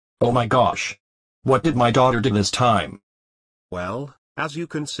Oh my gosh. What did my daughter do this time? Well, as you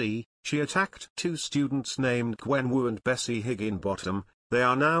can see, she attacked two students named Gwen Wu and Bessie Higginbottom. They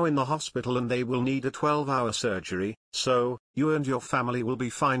are now in the hospital and they will need a 12-hour surgery, so, you and your family will be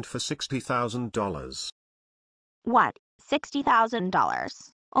fined for $60,000. What,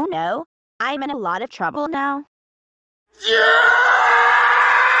 $60,000? Oh no, I'm in a lot of trouble now.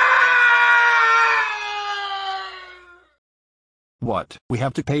 What? We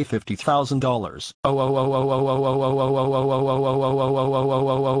have to pay $50,000.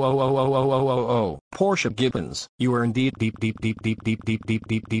 Oh. Portia Gibbons, you are in deep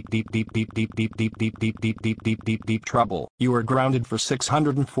trouble. You are grounded for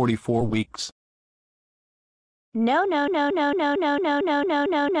 644 weeks. No.